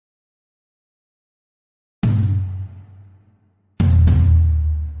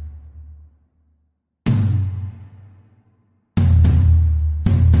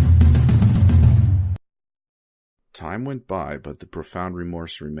Time went by, but the profound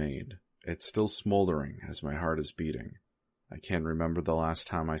remorse remained. It's still smoldering as my heart is beating. I can't remember the last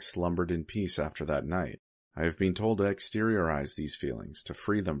time I slumbered in peace after that night. I have been told to exteriorize these feelings, to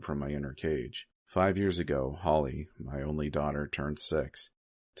free them from my inner cage. 5 years ago, Holly, my only daughter, turned 6.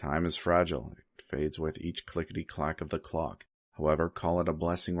 Time is fragile. It fades with each clickety-clack of the clock. However, call it a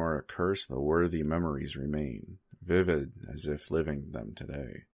blessing or a curse, the worthy memories remain, vivid as if living them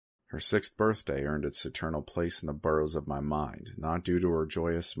today. Her 6th birthday earned its eternal place in the burrows of my mind, not due to her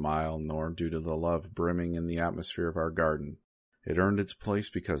joyous smile, nor due to the love brimming in the atmosphere of our garden. It earned its place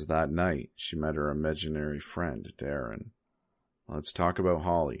because that night she met her imaginary friend, Darren. Let's talk about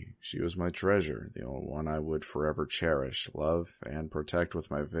Holly. She was my treasure, the only one I would forever cherish, love, and protect with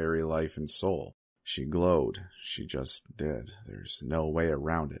my very life and soul. She glowed. She just did. There's no way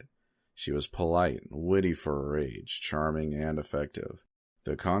around it. She was polite and witty for her age, charming and effective.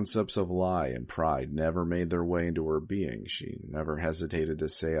 The concepts of lie and pride never made their way into her being. She never hesitated to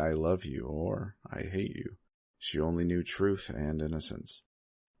say I love you or I hate you. She only knew truth and innocence.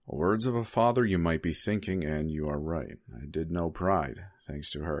 Words of a father, you might be thinking, and you are right. I did know pride,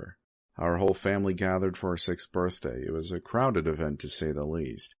 thanks to her. Our whole family gathered for her 6th birthday. It was a crowded event, to say the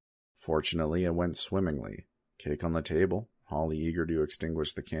least. Fortunately, it went swimmingly. Cake on the table, Holly eager to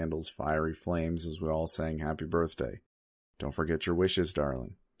extinguish the candle's fiery flames as we all sang happy birthday. Don't forget your wishes,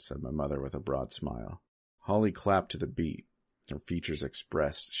 darling, said my mother with a broad smile. Holly clapped to the beat. Her features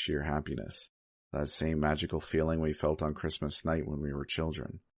expressed sheer happiness. That same magical feeling we felt on Christmas night when we were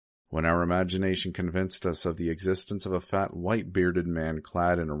children, when our imagination convinced us of the existence of a fat, white-bearded man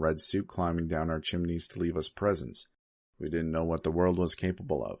clad in a red suit climbing down our chimneys to leave us presents. We didn't know what the world was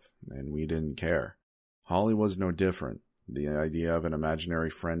capable of, and we didn't care. Holly was no different. The idea of an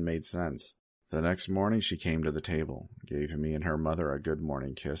imaginary friend made sense. The next morning she came to the table, gave me and her mother a good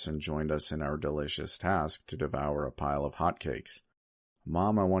morning kiss, and joined us in our delicious task to devour a pile of hotcakes.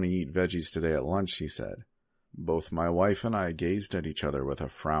 Mom, I want to eat veggies today at lunch, she said. Both my wife and I gazed at each other with a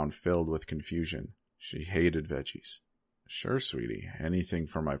frown filled with confusion. She hated veggies. Sure, sweetie, anything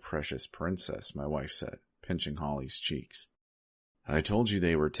for my precious princess, my wife said, pinching Holly's cheeks. I told you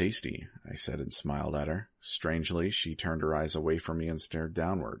they were tasty, I said and smiled at her. Strangely, she turned her eyes away from me and stared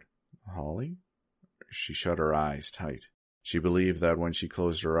downward. Holly? She shut her eyes tight. She believed that when she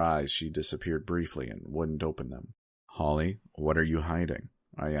closed her eyes, she disappeared briefly and wouldn't open them. Holly, what are you hiding?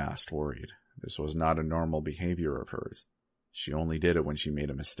 I asked, worried. This was not a normal behavior of hers. She only did it when she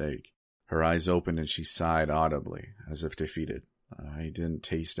made a mistake. Her eyes opened and she sighed audibly, as if defeated. I didn't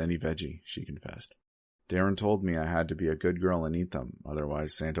taste any veggie, she confessed. Darren told me I had to be a good girl and eat them,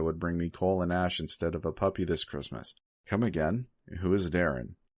 otherwise Santa would bring me coal and ash instead of a puppy this Christmas. Come again? Who is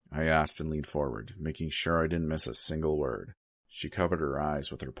Darren? I asked and leaned forward, making sure I didn't miss a single word. She covered her eyes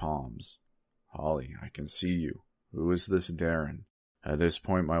with her palms. Holly, I can see you. Who is this Darren? At this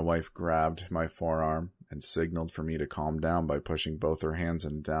point, my wife grabbed my forearm and signaled for me to calm down by pushing both her hands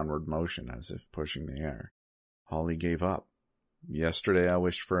in a downward motion as if pushing the air. Holly gave up. Yesterday I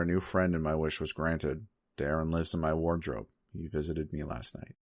wished for a new friend and my wish was granted. Darren lives in my wardrobe. He visited me last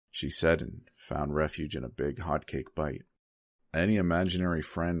night, she said, and found refuge in a big hotcake bite. Any imaginary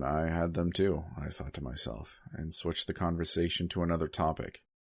friend, I had them too, I thought to myself, and switched the conversation to another topic.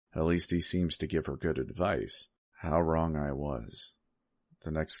 At least he seems to give her good advice. How wrong I was.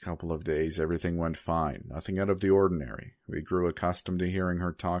 The next couple of days, everything went fine, nothing out of the ordinary. We grew accustomed to hearing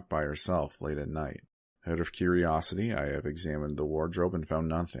her talk by herself late at night. Out of curiosity, I have examined the wardrobe and found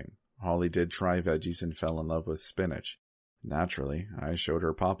nothing. Holly did try veggies and fell in love with spinach. Naturally, I showed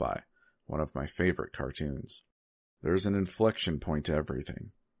her Popeye, one of my favorite cartoons. There's an inflection point to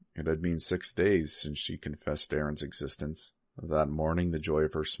everything. It had been 6 days since she confessed Darren's existence. That morning, the joy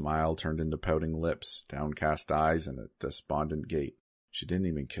of her smile turned into pouting lips, downcast eyes, and a despondent gait. She didn't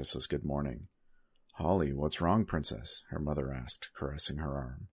even kiss us good morning. Holly, what's wrong, princess? Her mother asked, caressing her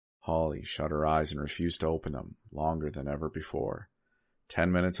arm. Holly shut her eyes and refused to open them, longer than ever before.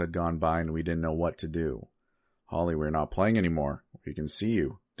 10 minutes had gone by and we didn't know what to do. Holly, we're not playing anymore. We can see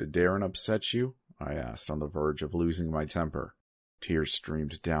you. Did Darren upset you? I asked, on the verge of losing my temper. Tears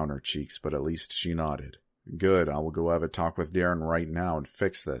streamed down her cheeks, but at least she nodded. Good, I will go have a talk with Darren right now and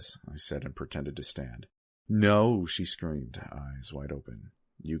fix this, I said and pretended to stand. No, she screamed, eyes wide open.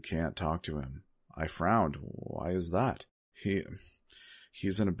 You can't talk to him. I frowned. Why is that?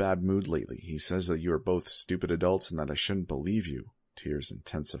 He's in a bad mood lately. He says that you are both stupid adults and that I shouldn't believe you. Tears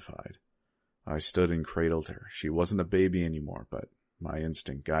intensified. I stood and cradled her. She wasn't a baby anymore, but my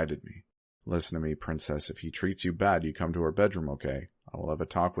instinct guided me. Listen to me, princess. If he treats you bad, you come to our bedroom, okay? I will have a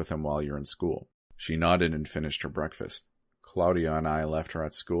talk with him while you're in school. She nodded and finished her breakfast. Claudia and I left her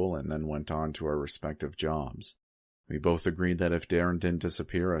at school and then went on to our respective jobs. We both agreed that if Darren didn't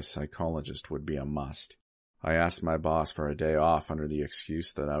disappear, a psychologist would be a must. I asked my boss for a day off under the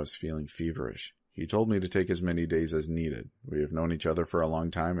excuse that I was feeling feverish. He told me to take as many days as needed. We have known each other for a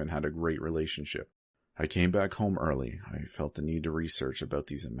long time and had a great relationship. I came back home early. I felt the need to research about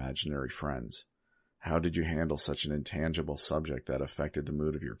these imaginary friends. How did you handle such an intangible subject that affected the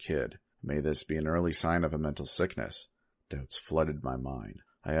mood of your kid? May this be an early sign of a mental sickness? Doubts flooded my mind.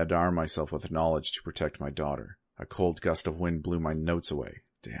 I had to arm myself with knowledge to protect my daughter. A cold gust of wind blew my notes away.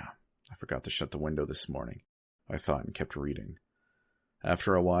 Damn, I forgot to shut the window this morning, I thought, and kept reading.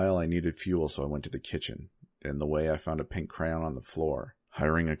 After a while, I needed fuel, so I went to the kitchen. In the way, I found a pink crayon on the floor.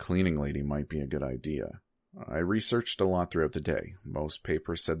 Hiring a cleaning lady might be a good idea. I researched a lot throughout the day. Most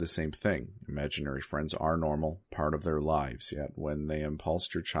papers said the same thing. Imaginary friends are normal, part of their lives, yet when they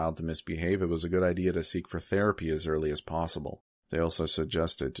impulsed your child to misbehave, it was a good idea to seek for therapy as early as possible. They also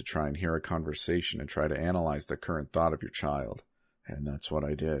suggested to try and hear a conversation and try to analyze the current thought of your child. And that's what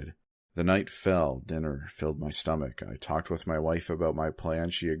I did. The night fell. Dinner filled my stomach. I talked with my wife about my plan.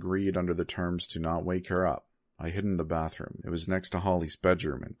 She agreed under the terms to not wake her up. I hid in the bathroom. It was next to Holly's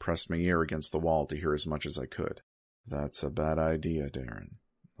bedroom and pressed my ear against the wall to hear as much as I could. That's a bad idea, Darren.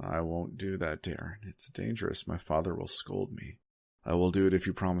 I won't do that, Darren. It's dangerous. My father will scold me. I will do it if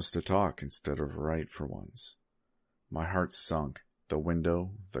you promise to talk instead of write for once. My heart sunk. The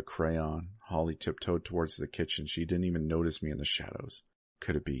window, the crayon. Holly tiptoed towards the kitchen. She didn't even notice me in the shadows.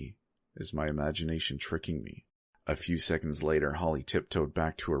 Could it be? Is my imagination tricking me? A few seconds later, Holly tiptoed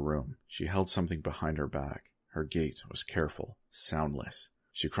back to her room. She held something behind her back. Her gait was careful, soundless.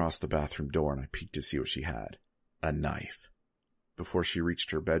 She crossed the bathroom door and I peeked to see what she had. A knife. Before she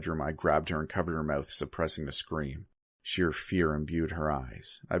reached her bedroom, I grabbed her and covered her mouth, suppressing the scream. Sheer fear imbued her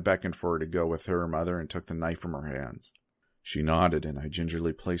eyes. I beckoned for her to go with her mother and took the knife from her hands. She nodded and I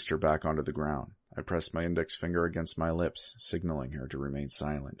gingerly placed her back onto the ground. I pressed my index finger against my lips, signaling her to remain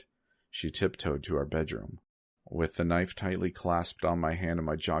silent. She tiptoed to our bedroom. With the knife tightly clasped on my hand and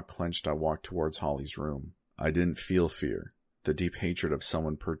my jaw clenched, I walked towards Holly's room. I didn't feel fear. The deep hatred of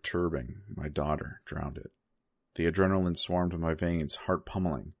someone perturbing my daughter drowned it. The adrenaline swarmed in my veins, heart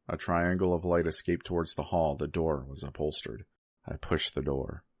pummeling. A triangle of light escaped towards the hall. The door was upholstered. I pushed the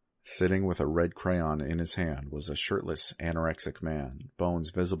door. Sitting with a red crayon in his hand was a shirtless, anorexic man, bones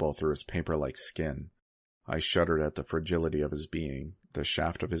visible through his paper-like skin. I shuddered at the fragility of his being, the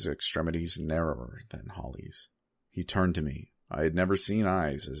shaft of his extremities narrower than Holly's. He turned to me. I had never seen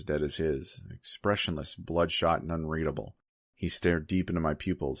eyes as dead as his, expressionless, bloodshot, and unreadable. He stared deep into my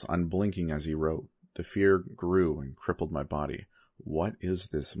pupils, unblinking as he wrote. The fear grew and crippled my body. What is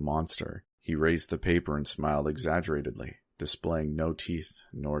this monster? He raised the paper and smiled exaggeratedly, displaying no teeth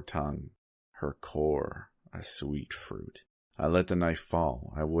nor tongue. Her core, a sweet fruit. I let the knife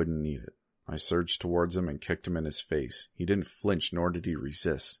fall. I wouldn't need it. I surged towards him and kicked him in his face. He didn't flinch, nor did he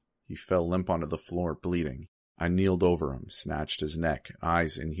resist. He fell limp onto the floor, bleeding. I kneeled over him, snatched his neck,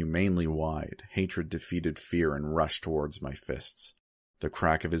 eyes inhumanely wide. Hatred defeated fear and rushed towards my fists. The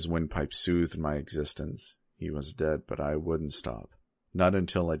crack of his windpipe soothed my existence. He was dead, but I wouldn't stop. Not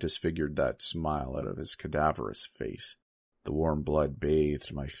until I disfigured that smile out of his cadaverous face. The warm blood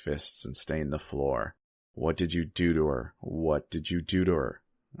bathed my fists and stained the floor. What did you do to her? What did you do to her?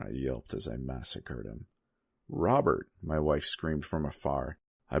 I yelped as I massacred him. Robert, my wife screamed from afar.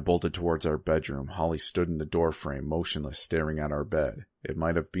 I bolted towards our bedroom. Holly stood in the doorframe, motionless, staring at our bed. It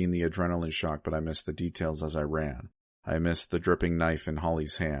might have been the adrenaline shock, but I missed the details as I ran. I missed the dripping knife in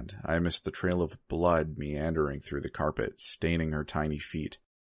Holly's hand. I missed the trail of blood meandering through the carpet, staining her tiny feet.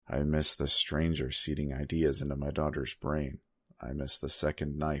 I missed the stranger seeding ideas into my daughter's brain. I missed the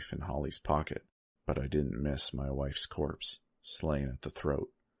second knife in Holly's pocket. But I didn't miss my wife's corpse, slain at the throat,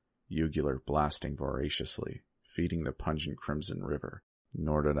 jugular blasting voraciously, feeding the pungent crimson river.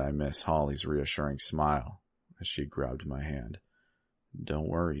 Nor did I miss Holly's reassuring smile as she grabbed my hand. Don't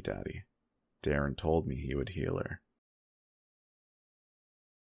worry, Daddy. Darren told me he would heal her.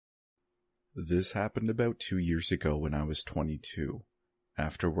 This happened about 2 years ago when I was 22.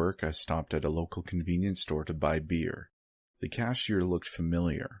 After work, I stopped at a local convenience store to buy beer. The cashier looked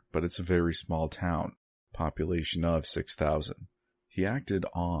familiar, but it's a very small town, population of 6,000. He acted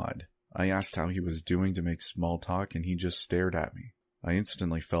odd. I asked how he was doing to make small talk, and he just stared at me. I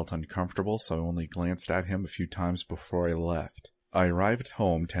instantly felt uncomfortable, so I only glanced at him a few times before I left. I arrived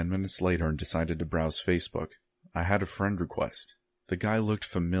home 10 minutes later and decided to browse Facebook. I had a friend request. The guy looked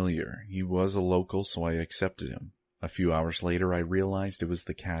familiar. He was a local, so I accepted him. A few hours later, I realized it was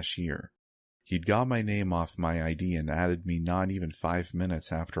the cashier. He'd got my name off my ID and added me not even 5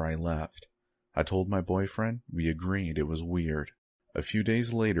 minutes after I left. I told my boyfriend. We agreed it was weird. A few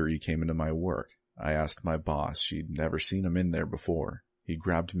days later, he came into my work. I asked my boss. She'd never seen him in there before. He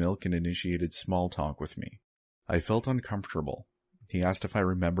grabbed milk and initiated small talk with me. I felt uncomfortable. He asked if I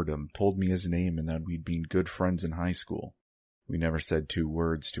remembered him, told me his name, and that we'd been good friends in high school. We never said 2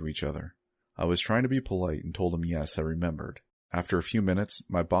 words to each other. I was trying to be polite and told him yes, I remembered. After a few minutes,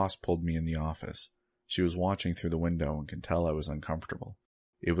 my boss pulled me in the office. She was watching through the window and could tell I was uncomfortable.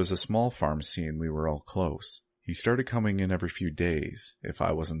 It was a small pharmacy and we were all close. He started coming in every few days. If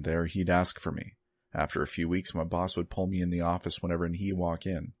I wasn't there, he'd ask for me. After a few weeks, my boss would pull me in the office whenever he'd walk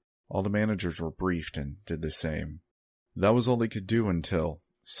in. All the managers were briefed and did the same. That was all they could do until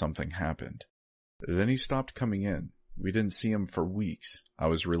something happened. Then he stopped coming in. We didn't see him for weeks. I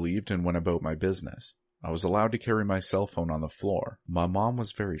was relieved and went about my business. I was allowed to carry my cell phone on the floor. My mom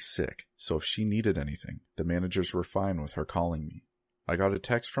was very sick, so if she needed anything, the managers were fine with her calling me. I got a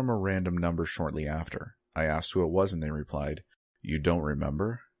text from a random number shortly after. I asked who it was and they replied, "You don't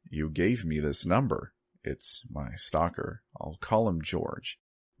remember? You gave me this number. It's my stalker. I'll call him George."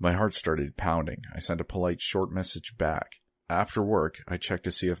 My heart started pounding. I sent a polite short message back. After work, I checked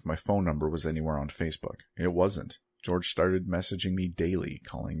to see if my phone number was anywhere on Facebook. It wasn't. George started messaging me daily,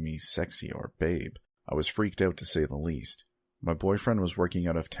 calling me sexy or babe. I was freaked out to say the least. My boyfriend was working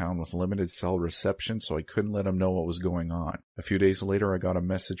out of town with limited cell reception, so I couldn't let him know what was going on. A few days later, I got a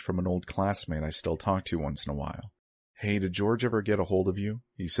message from an old classmate I still talk to once in a while. "Hey, did George ever get a hold of you?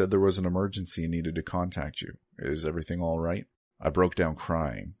 He said there was an emergency and needed to contact you. Is everything all right?" I broke down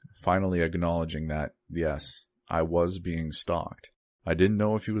crying, finally acknowledging that, yes, I was being stalked. I didn't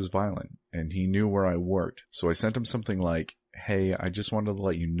know if he was violent, and he knew where I worked, so I sent him something like, "Hey, I just wanted to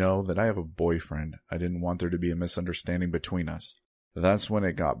let you know that I have a boyfriend. I didn't want there to be a misunderstanding between us." That's when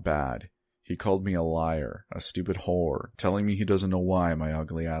it got bad. He called me a liar, a stupid whore, telling me he doesn't know why my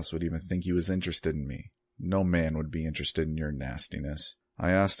ugly ass would even think he was interested in me. No man would be interested in your nastiness.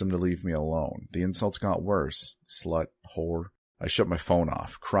 I asked him to leave me alone. The insults got worse. Slut, whore. I shut my phone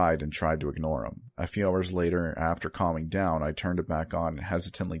off, cried, and tried to ignore him. A few hours later, after calming down, I turned it back on and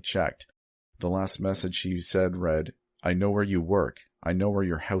hesitantly checked. The last message he said read, "I know where you work. I know where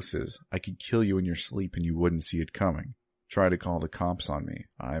your house is. I could kill you in your sleep and you wouldn't see it coming. Try to call the cops on me.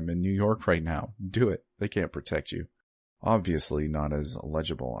 I'm in New York right now. Do it. They can't protect you." Obviously not as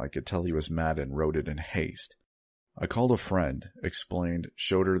legible. I could tell he was mad and wrote it in haste. I called a friend, explained,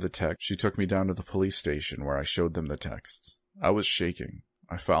 showed her the text. She took me down to the police station where I showed them the texts. I was shaking.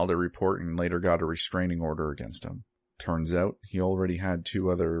 I filed a report and later got a restraining order against him. Turns out, he already had 2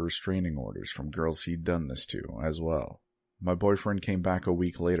 other restraining orders from girls he'd done this to, as well. My boyfriend came back a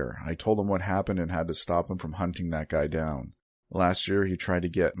week later. I told him what happened and had to stop him from hunting that guy down. Last year, he tried to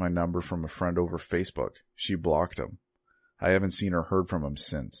get my number from a friend over Facebook. She blocked him. I haven't seen or heard from him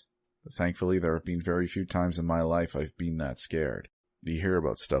since. But thankfully, there have been very few times in my life I've been that scared. You hear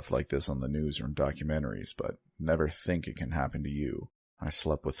about stuff like this on the news or in documentaries, but never think it can happen to you. I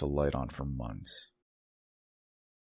slept with the light on for months.